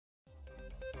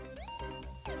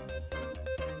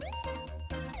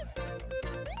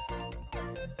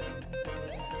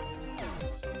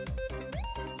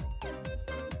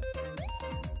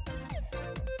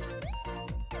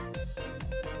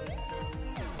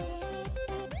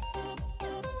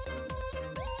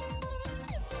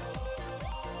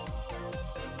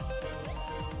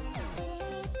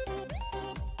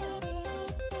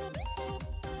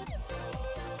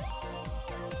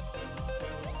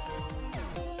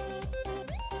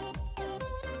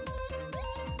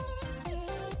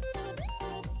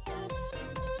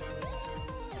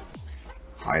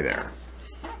Hi there.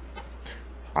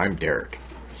 I'm Derek.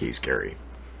 He's Gary.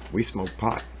 We smoke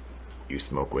pot. You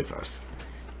smoke with us.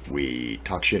 We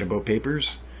talk shit about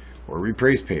papers, or we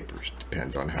praise papers.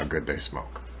 Depends on how good they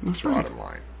smoke. That's right. Bottom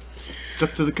line. It's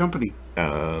up to the company.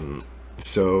 But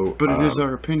it is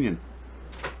our opinion.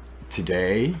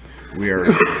 Today, we are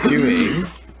doing,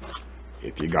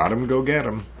 if you got 'em, go get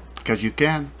 'em. Because you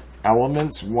can.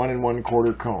 Elements 1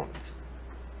 1/4 cones.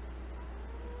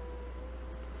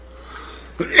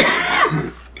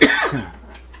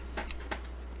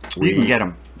 You can get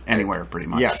them anywhere, pretty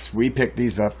much. Yes, we picked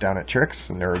these up down at Trix,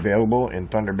 and they're available in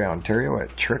Thunder Bay, Ontario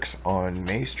at Trix on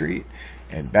May Street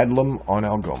and Bedlam on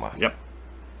Algoma. Yep.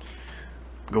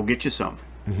 Go get you some.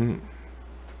 Mm-hmm.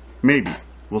 Maybe.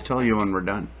 We'll tell you when we're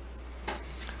done.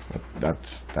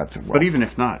 That's a well. But even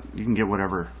if not, you can get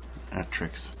whatever at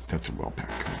Trix. That's a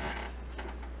well-packed cone.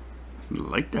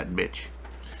 Light that bitch.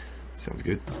 Sounds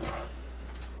good.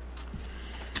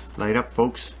 Light up,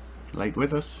 folks. Light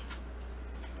with us.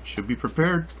 Should be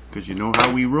prepared, because you know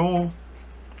how we roll.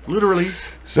 Literally.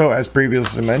 So, as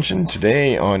previously mentioned,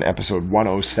 today on episode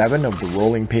 107 of the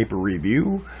Rolling Paper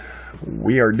Review,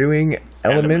 we are doing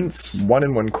Elements 1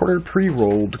 1/4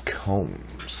 pre-rolled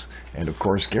cones. And of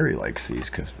course, Gary likes these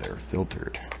because they're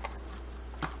filtered.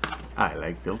 I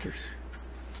like filters.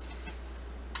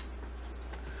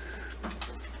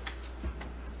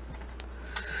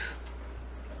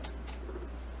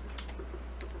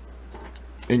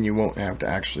 And you won't have to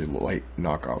actually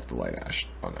knock off the light ash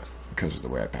on that because of the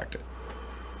way I packed it.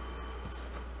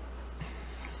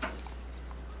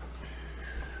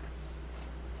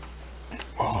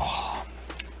 Oh,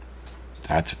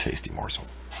 that's a tasty morsel.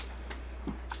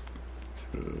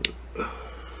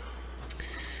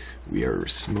 We are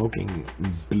smoking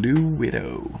Blue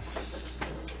Widow.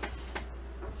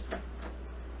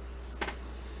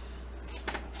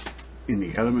 In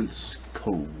the Elements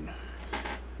cone.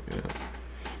 Yeah.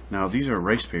 Now, these are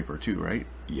rice paper too, right?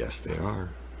 Yes, they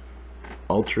are.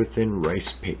 Ultra thin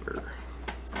rice paper.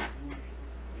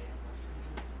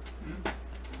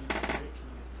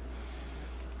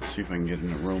 Let's see if I can get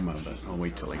an aroma, but I'll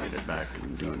wait till I get it back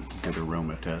and do a good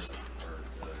aroma test.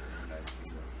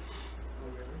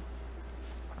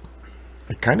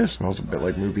 It kind of smells a bit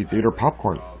like movie theater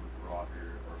popcorn.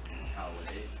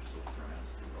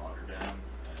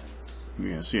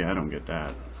 Yeah, see, I don't get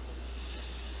that.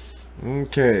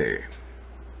 Okay.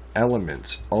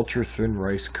 Elements ultra thin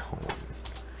rice cone.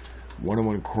 1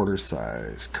 1/4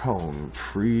 size cone,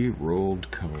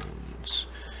 pre-rolled cones.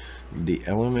 The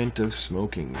Element of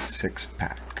Smoking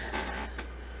 6-pack.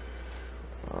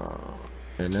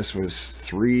 And this was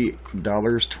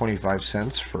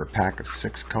 $3.25 for a pack of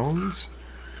 6 cones.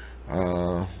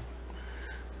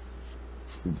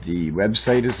 The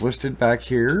website is listed back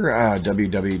here,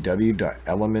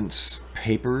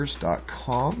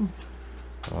 www.elementspapers.com.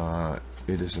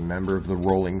 It is a member of the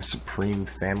Rolling Supreme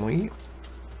family.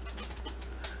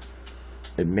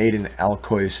 It made in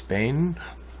Alcoy, Spain.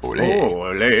 Ole.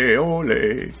 Ole,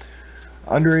 ole.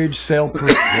 Underage sale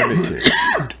prohibited.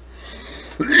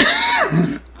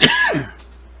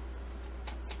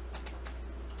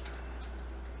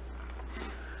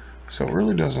 So it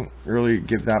really doesn't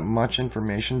give that much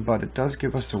information, but it does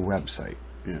give us a website.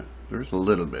 Yeah, there's a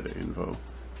little bit of info.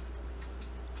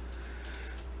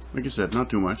 Like I said, not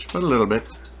too much, but a little bit.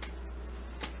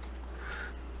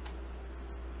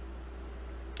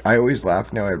 I always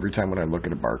laugh now every time when I look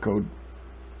at a barcode.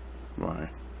 Why?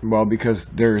 Well, because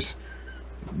there's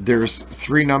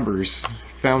 3 numbers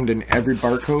found in every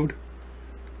barcode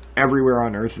everywhere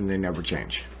on Earth, and they never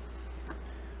change.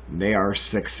 They are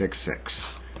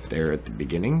 666. They're at the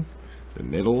beginning, the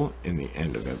middle, and the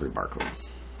end of every barcode.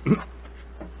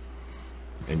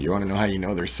 And you want to know how you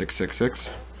know there's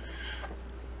 666?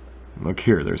 Look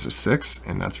here, there's a 6,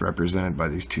 and that's represented by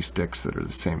these 2 sticks that are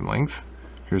the same length.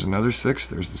 Here's another 6,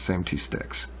 there's the same 2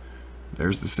 sticks.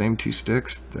 There's the same 2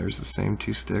 sticks, there's the same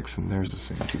 2 sticks, and there's the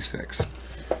same 2 sticks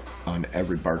on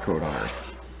every barcode on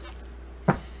Earth.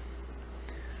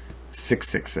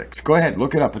 666. Go ahead,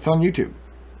 look it up. It's on YouTube.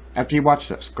 After you watch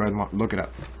this, go ahead and look it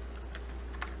up.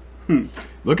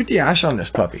 Look at the ash on this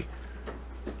puppy.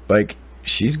 Like,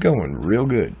 she's going real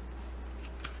good.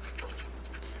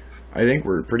 I think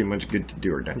we're pretty much good to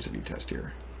do our density test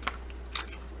here.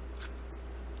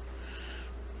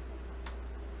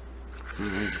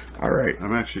 All right.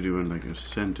 I'm actually doing like a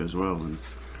scent as well, and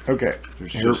okay.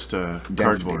 there's just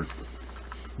cardboard.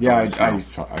 Yeah, I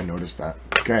noticed that.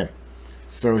 Okay.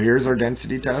 So here's our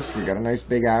density test. We got a nice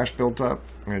big ash built up.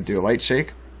 I'm going to do a light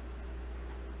shake.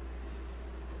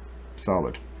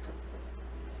 Solid.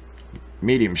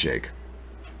 Medium shake.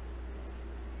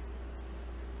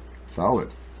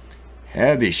 Solid.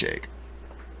 Heavy shake.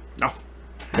 Oh,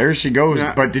 There she goes.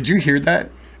 Yeah. But did you hear that?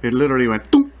 it literally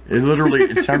went. Doom.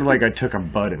 It sounded like I took a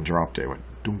bud and dropped it. It went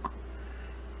dunk.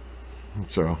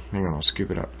 So, hang on, I'll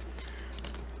scoop it up.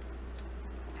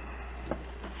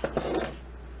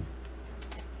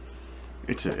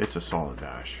 It's a solid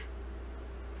dash.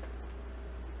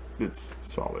 It's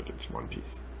solid. It's one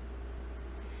piece.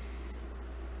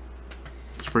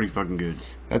 It's pretty fucking good.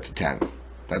 That's a 10.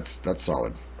 That's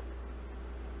solid.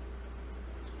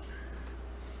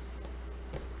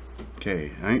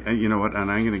 Okay, you know what? And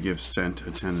I'm going to give scent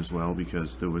a 10 as well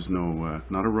because there was no,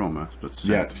 not aroma, but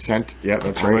scent. Yeah, scent. Yeah,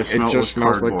 that's All I right. It smelled just was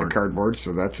smells like the cardboard. cardboard,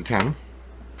 so that's a 10.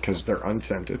 Because they're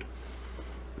unscented.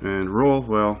 And roll,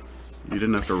 well, you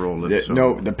didn't have to roll it. So.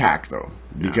 No, the pack, though.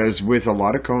 Because with a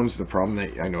lot of cones, the problem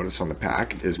that I notice on the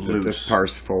pack is that this part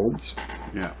folds.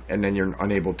 Yeah, And then you're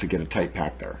unable to get a tight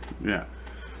pack there. yeah.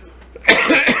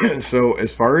 So,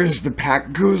 as far as the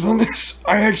pack goes on this,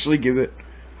 I actually give it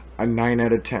a 9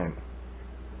 out of 10.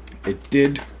 It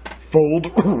did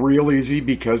fold real easy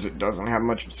because it doesn't have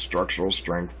much structural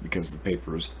strength because the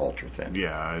paper is ultra thin.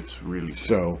 Yeah, it's really...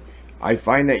 So, I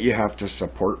find that you have to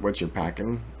support what you're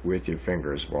packing with your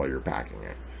fingers while you're packing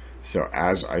it. So,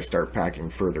 as I start packing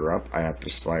further up, I have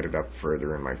to slide it up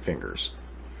further in my fingers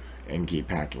and keep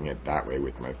packing it that way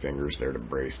with my fingers there to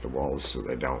brace the walls so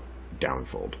they don't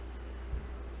downfold.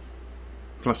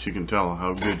 Plus you can tell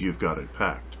how good you've got it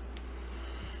packed.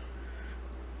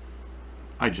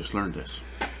 I just learned this.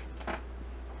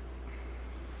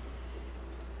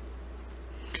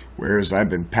 Whereas I've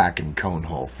been packing cone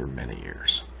hull for many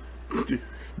years.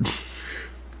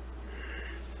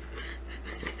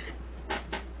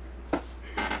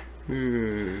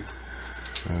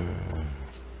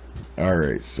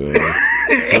 Alright, so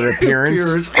for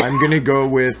appearance, I'm going to go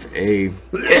with a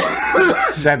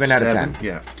 7 out of 10.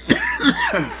 Yeah.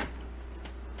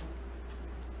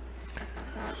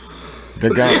 The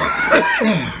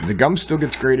gum. The gum still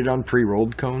gets graded on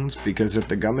pre-rolled cones because if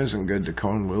the gum isn't good, the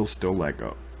cone will still let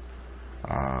go.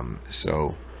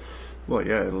 So... Well,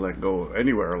 yeah, it'll let go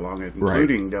anywhere along it,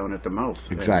 including down at the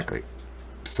mouth. Exactly.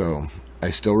 So, I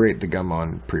still rate the gum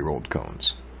on pre-rolled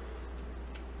cones.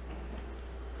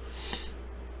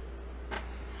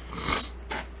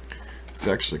 It's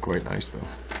actually quite nice, though.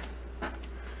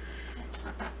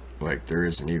 Like, there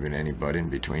isn't even any bud in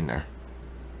between there.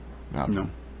 Nothing. No.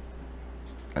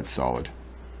 That's solid.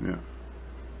 Yeah.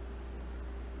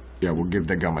 Yeah, we'll give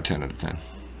the gum a 10 out of 10.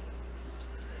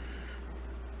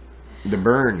 The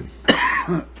burn.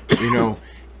 You know,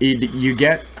 you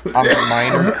get a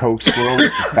minor coke swirl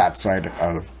with the fat side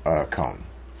of a cone.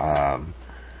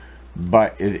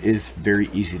 But it is very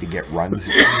easy to get runs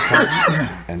in cones,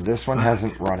 and this one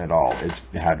hasn't run at all. It's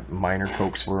had minor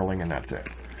coke swirling, and that's it.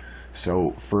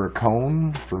 So for a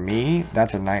cone, for me,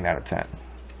 that's a 9 out of 10.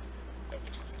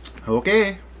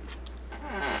 Okay.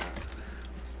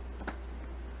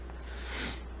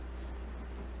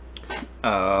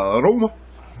 Aroma.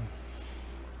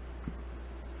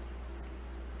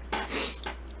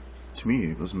 To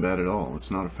me, it wasn't bad at all. It's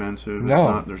not offensive. No. It's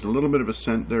not. There's a little bit of a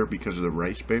scent there because of the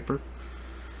rice paper.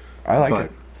 I like but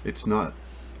it. It's not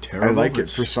terrible. I like it.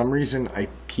 For some reason, I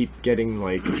keep getting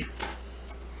like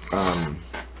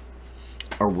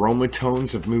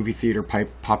aromatones of movie theater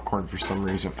popcorn for some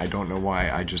reason. I don't know why.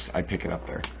 I pick it up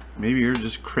there. Maybe you're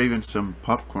just craving some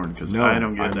popcorn because No, I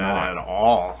don't get I'm that not. at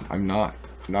all. I'm not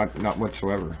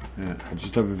whatsoever. Yeah. I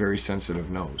just have a very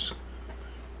sensitive nose.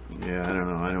 Yeah, I don't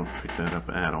know. I don't pick that up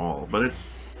at all. But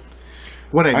it's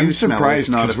what I do I'm smell. surprised It's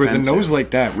not because with a offensive. nose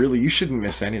like that, really, you shouldn't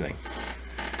miss anything.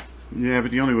 Yeah,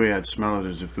 but the only way I'd smell it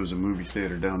is if there was a movie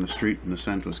theater down the street and the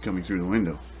scent was coming through the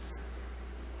window.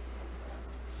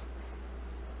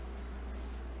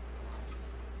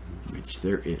 Which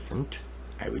there isn't.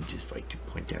 I would just like to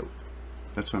point out.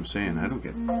 That's what I'm saying. I don't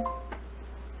get.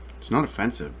 It's not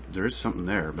offensive. There is something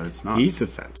there, but it's not. He's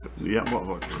offensive. Yeah,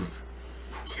 well,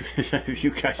 you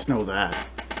guys know that.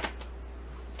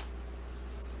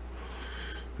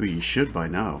 Well, you should by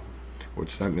now.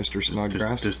 What's that, Mr.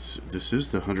 Snodgrass? This is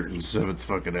the 107th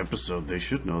fucking episode. They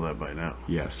should know that by now.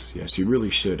 Yes, you really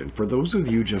should. And for those of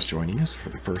you just joining us for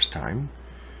the first time,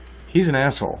 he's an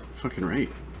asshole. Fucking right.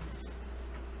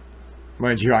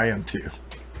 Mind you, I am too.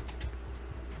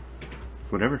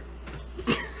 Whatever.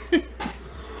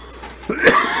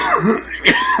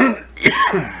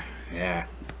 Yeah.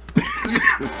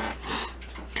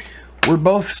 We're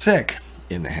both sick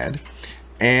in the head,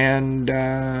 and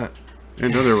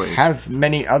other ways. have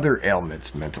many other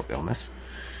ailments, mental illness,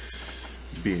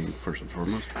 Being first and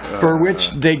foremost. for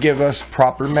which they give us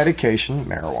proper medication,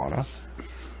 marijuana.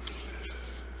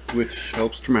 Which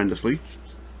helps tremendously.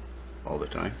 all the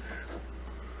time.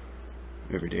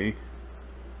 Every day.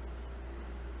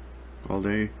 All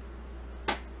day.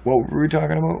 What were we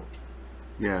talking about?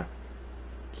 Yeah,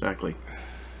 exactly.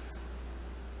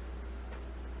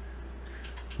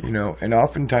 You know, and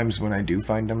oftentimes when I do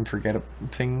find them forget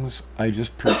things, I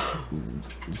just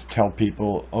tell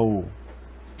people, oh,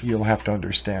 you'll have to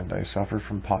understand, I suffer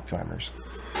from Alzheimer's.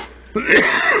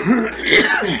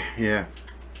 Yeah.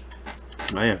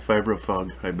 I have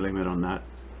fibrofog. I blame it on that.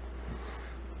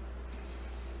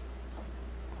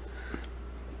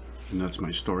 And that's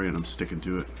my story, and I'm sticking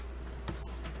to it.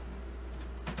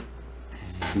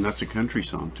 And that's a country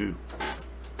song, too.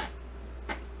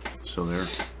 So there.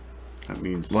 That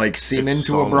means... Like seaman to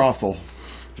solid. a brothel.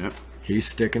 Yep. He's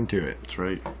sticking to it. That's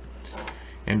right.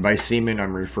 And by seaman,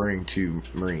 I'm referring to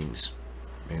Marines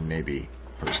and Navy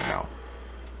personnel.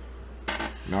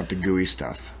 Not the gooey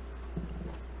stuff.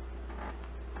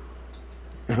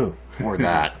 Or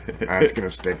that. That's going to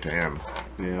stick to him.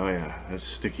 Yeah, oh yeah. That's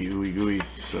sticky, ooey gooey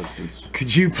substance.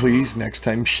 Could you please next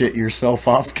time shit yourself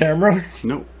off camera?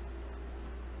 Nope.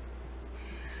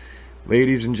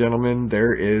 Ladies and gentlemen,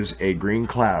 there is a green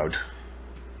cloud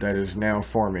that is now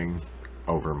forming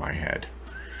over my head.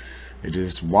 It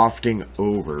is wafting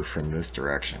over from this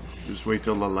direction. Just wait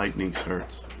till the lightning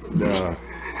starts.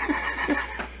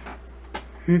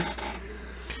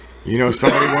 You know,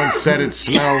 somebody once said it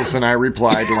smells, and I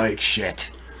replied like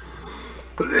shit.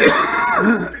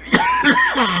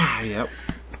 Yep.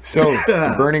 So,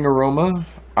 the burning aroma,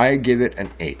 I give it an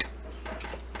 8.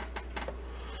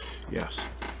 Yes.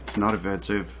 It's not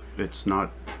offensive. It's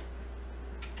not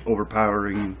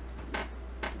overpowering.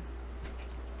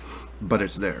 But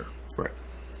it's there. Right.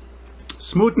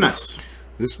 Smoothness.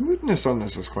 The smoothness on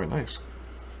this is quite nice.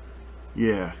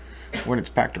 Yeah. When it's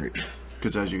packed right.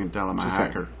 Because as you can tell, I'm a Just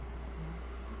hacker.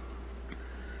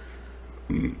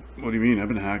 What do you mean? I've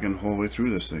been hacking the whole way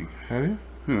through this thing. Have you?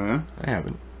 Yeah. I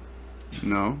haven't.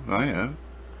 No, I have.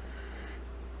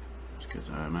 It's because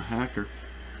I'm a hacker.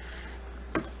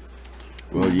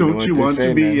 Well, Don't you want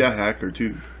to be man? a hacker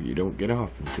too? You don't get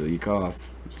off until you cough.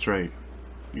 That's right.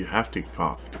 You have to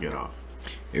cough to get off.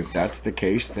 If that's the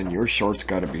case, then your shorts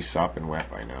got to be sopping wet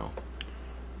by now.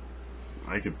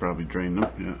 I could probably drain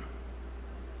them, yeah.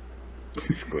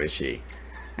 Squishy.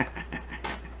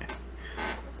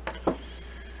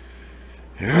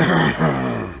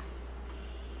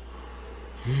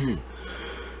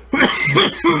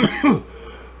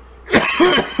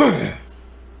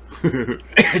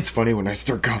 It's funny when I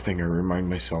start coughing, I remind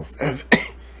myself of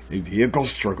a vehicle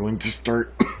struggling to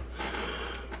start.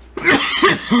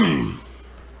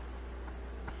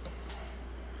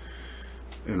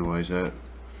 And why is that?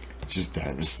 Just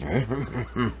that.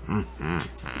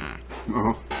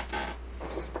 Oh.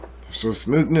 So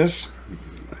smoothness,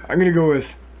 I'm gonna go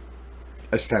with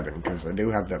a 7 because I do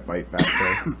have that bite back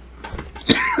there.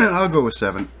 I'll go with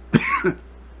 7.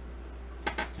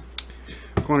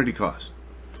 Quantity cost.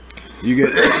 You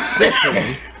get 6 of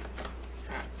them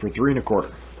for 3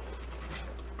 1/4.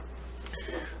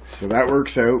 So that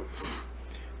works out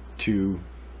to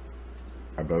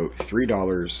about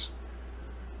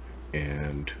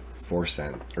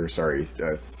 $3.04, or sorry,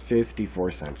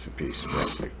 54 cents a piece,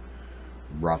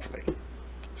 roughly.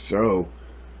 So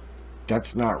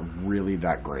that's not really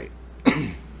that great.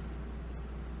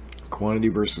 Quantity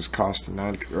versus cost in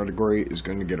that category is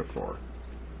going to get a 4.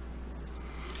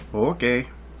 Okay.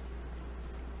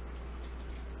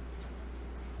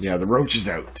 Yeah, the roach is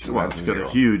out. So Well, that's it's got a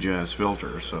huge ass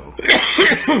filter, so.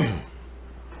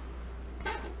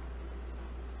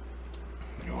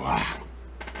 Wow.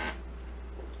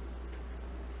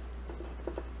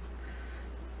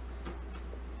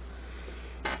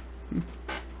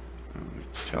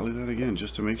 Tally that again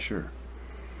just to make sure.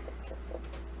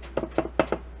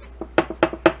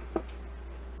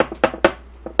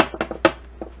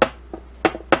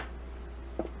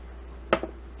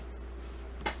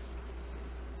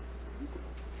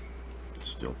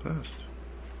 Still passed.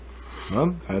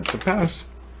 Well, that's a pass.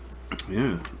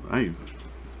 Yeah, I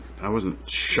wasn't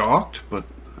shocked, but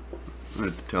I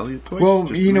had to tell you twice. Well,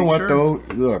 just to you know make what, sure. though?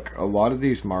 Look, a lot of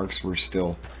these marks were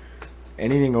still...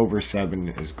 Anything over 7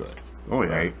 is good. Oh,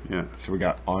 yeah. Right? Yeah. So we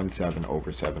got on 7,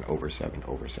 over 7, over 7,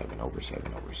 over 7, over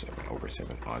 7, over 7, over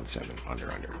 7, on 7,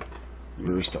 under.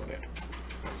 We were still good.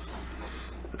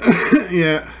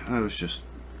 Yeah, I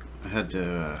had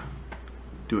to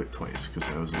do it twice because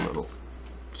I was a little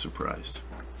surprised.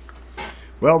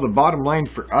 Well, the bottom line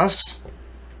for us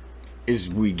is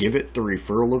we give it the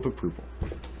referral of approval.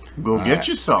 Go get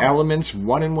you some. Elements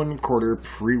 1 1/4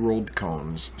 pre-rolled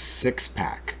cones,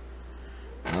 6-pack.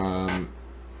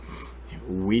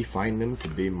 We find them to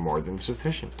be more than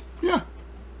sufficient. Yeah.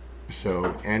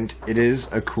 So, and it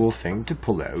is a cool thing to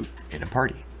pull out in a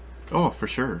party. Oh, for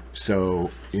sure. So,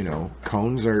 you know,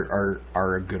 cones are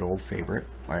a good old favorite.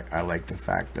 I like the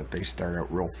fact that they start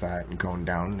out real fat and cone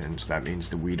down, and that means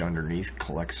the weed underneath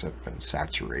collects up and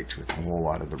saturates with a whole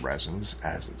lot of the resins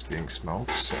as it's being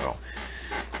smoked. So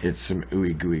it's some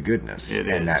ooey gooey goodness.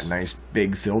 And that nice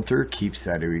big filter keeps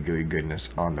that ooey gooey goodness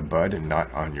on the bud and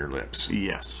not on your lips.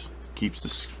 Yes. Keeps the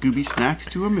Scooby snacks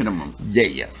to a minimum. Yeah,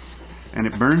 yes. And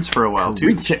it burns for a while, too.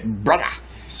 Reach it, brother.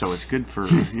 So it's good for,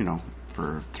 you know,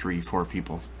 for 3-4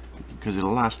 people. Because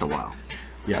it'll last a while.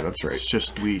 Yeah, that's right. It's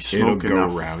just we smoke It'll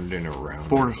enough go round and around.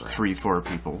 For 3-4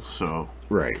 people, so...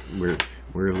 Right.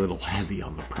 We're a little heavy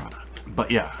on the product.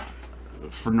 But yeah,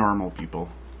 for normal people,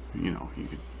 you know, you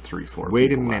could 3-4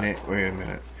 Wait a minute.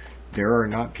 There are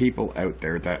not people out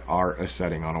there that are a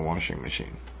setting on a washing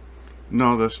machine.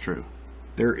 No, that's true.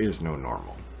 There is no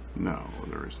normal. No,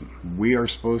 there isn't. We are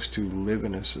supposed to live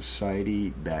in a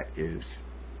society that is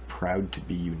proud to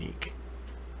be unique.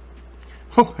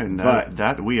 Oh, and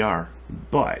that we are.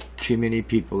 But too many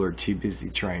people are too busy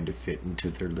trying to fit into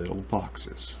their little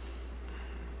boxes.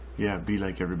 Yeah, be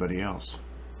like everybody else.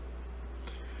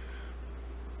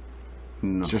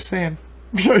 No. Just saying.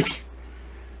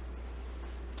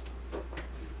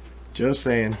 Just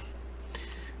saying.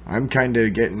 I'm kind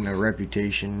of getting a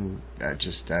reputation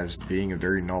just as being a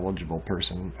very knowledgeable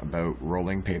person about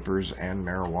rolling papers and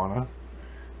marijuana.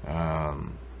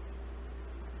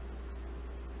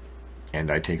 And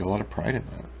I take a lot of pride in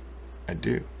that. I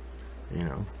do. You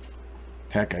know.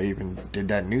 Heck, I even did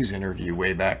that news interview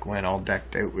way back when, all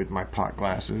decked out with my pot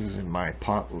glasses and my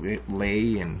pot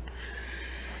lay and,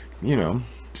 you know.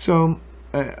 So,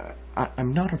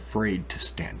 I'm not afraid to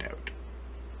stand out.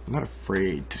 I'm not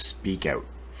afraid to speak out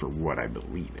for what I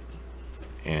believe in.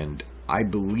 And I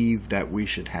believe that we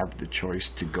should have the choice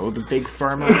to go the big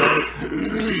pharma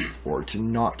route or to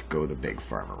not go the big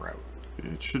pharma route.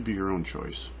 It should be your own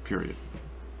choice, period.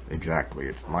 Exactly.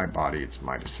 It's my body. It's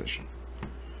my decision.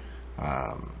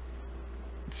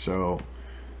 So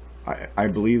I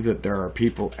believe that there are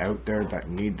people out there that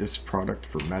need this product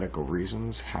for medical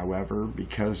reasons. However,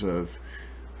 because of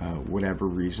whatever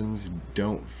reasons,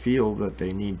 don't feel that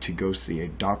they need to go see a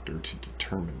doctor to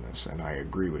determine this. And I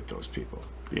agree with those people.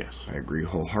 Yes. I agree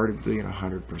wholeheartedly and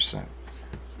 100%.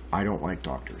 I don't like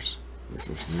doctors. This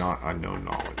is not unknown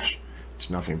knowledge. It's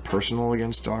nothing personal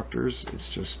against doctors. It's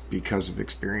just because of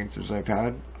experiences I've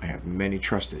had. I have many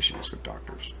trust issues with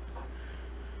doctors.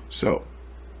 So,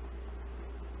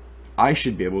 I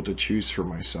should be able to choose for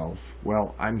myself,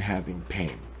 well, I'm having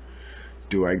pain.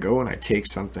 Do I go and I take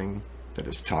something that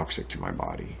is toxic to my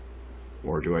body?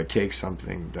 Or do I take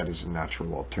something that is a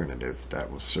natural alternative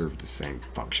that will serve the same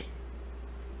function?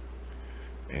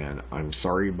 And I'm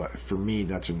sorry, but for me,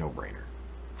 that's a no-brainer.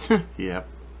 Yep.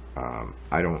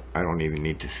 I don't even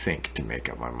need to think to make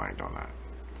up my mind on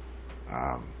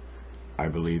that. I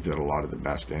believe that a lot of the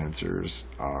best answers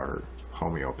are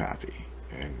homeopathy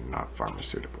and not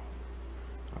pharmaceutical.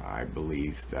 I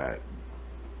believe that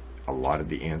a lot of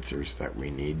the answers that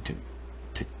we need to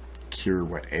cure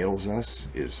what ails us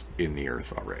is in the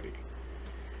earth already.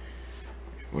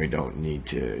 We don't need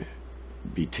to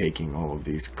be taking all of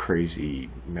these crazy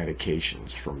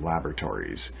medications from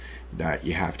laboratories that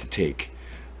you have to take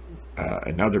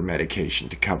another medication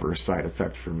to cover a side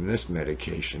effect from this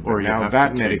medication. Or now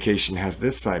that medication has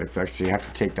this side effect, so you have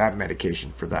to take that medication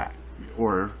for that.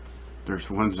 Or there's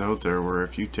ones out there where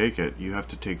if you take it, you have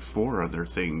to take 4 other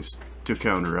things to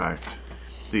counteract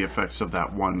the effects of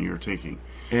that one you're taking.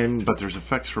 But there's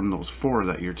effects from those 4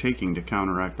 that you're taking to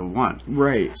counteract the one.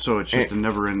 Right. So it's just a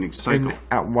never-ending cycle. And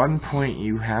at one point,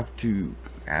 you have to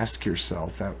ask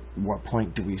yourself, at what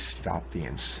point do we stop the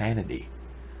insanity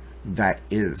that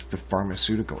is the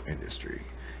pharmaceutical industry?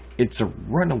 It's a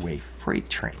runaway freight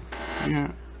train.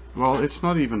 Yeah. Well, it's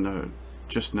not even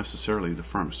just necessarily the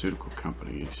pharmaceutical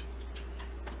companies.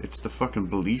 It's the fucking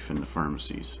belief in the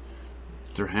pharmacies.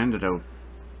 They're handed out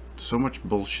so much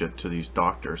bullshit to these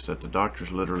doctors that the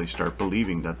doctors literally start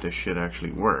believing that this shit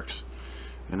actually works.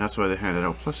 And that's why they hand it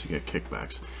out, plus they get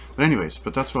kickbacks. But anyways,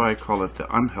 that's why I call it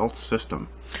the unhealth system.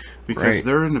 Because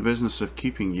they're in the business of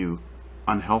keeping you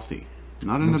unhealthy.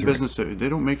 Not in the business of, they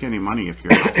don't make any money if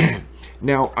you're healthy.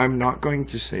 Now, I'm not going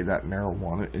to say that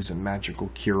marijuana is a magical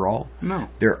cure-all. No.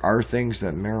 There are things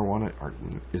that marijuana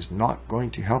is not going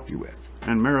to help you with.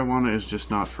 And marijuana is just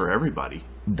not for everybody.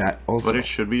 That also. But it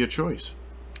should be a choice.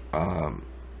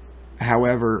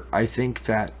 However, I think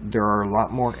that there are a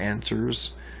lot more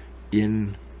answers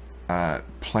in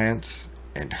plants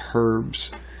and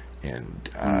herbs and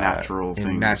natural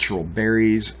things. Natural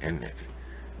berries, and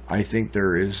I think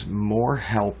there is more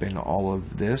help in all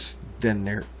of this than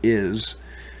there is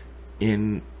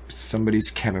in somebody's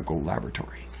chemical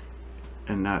laboratory.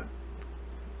 And that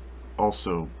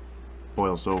also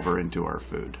boils over into our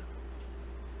food.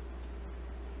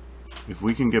 If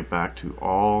we can get back to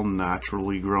all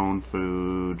naturally grown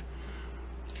food,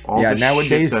 all Yeah, the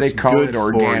nowadays shit they that's call good it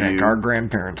for organic. you, Our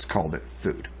grandparents called it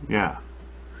food. yeah.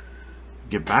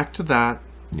 Get back to that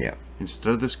Yeah.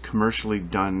 instead of this commercially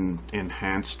done,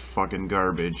 enhanced fucking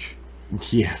garbage.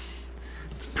 Yeah.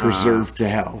 It's preserved to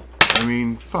hell. I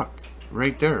mean, fuck.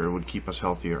 Right there, it would keep us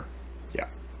healthier. Yeah.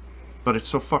 But it's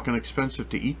so fucking expensive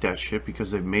to eat that shit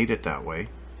because they've made it that way.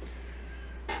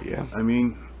 Yeah. I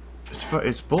mean,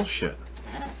 it's bullshit.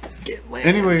 Get land,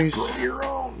 Anyways, grow your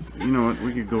own. You know what?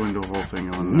 We could go into a whole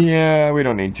thing on this. Yeah, we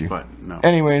don't need to. But no.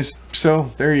 Anyways,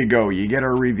 so there you go. You get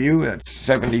our review. That's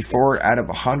 74 out of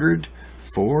 100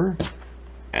 for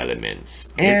elements.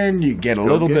 And you get a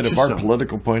little bit of our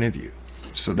political point of view.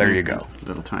 So there you go. A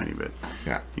little tiny bit.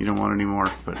 Yeah. You don't want any more,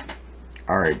 but...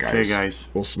 All right, guys. Okay, guys.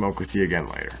 We'll smoke with you again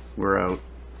later. We're out.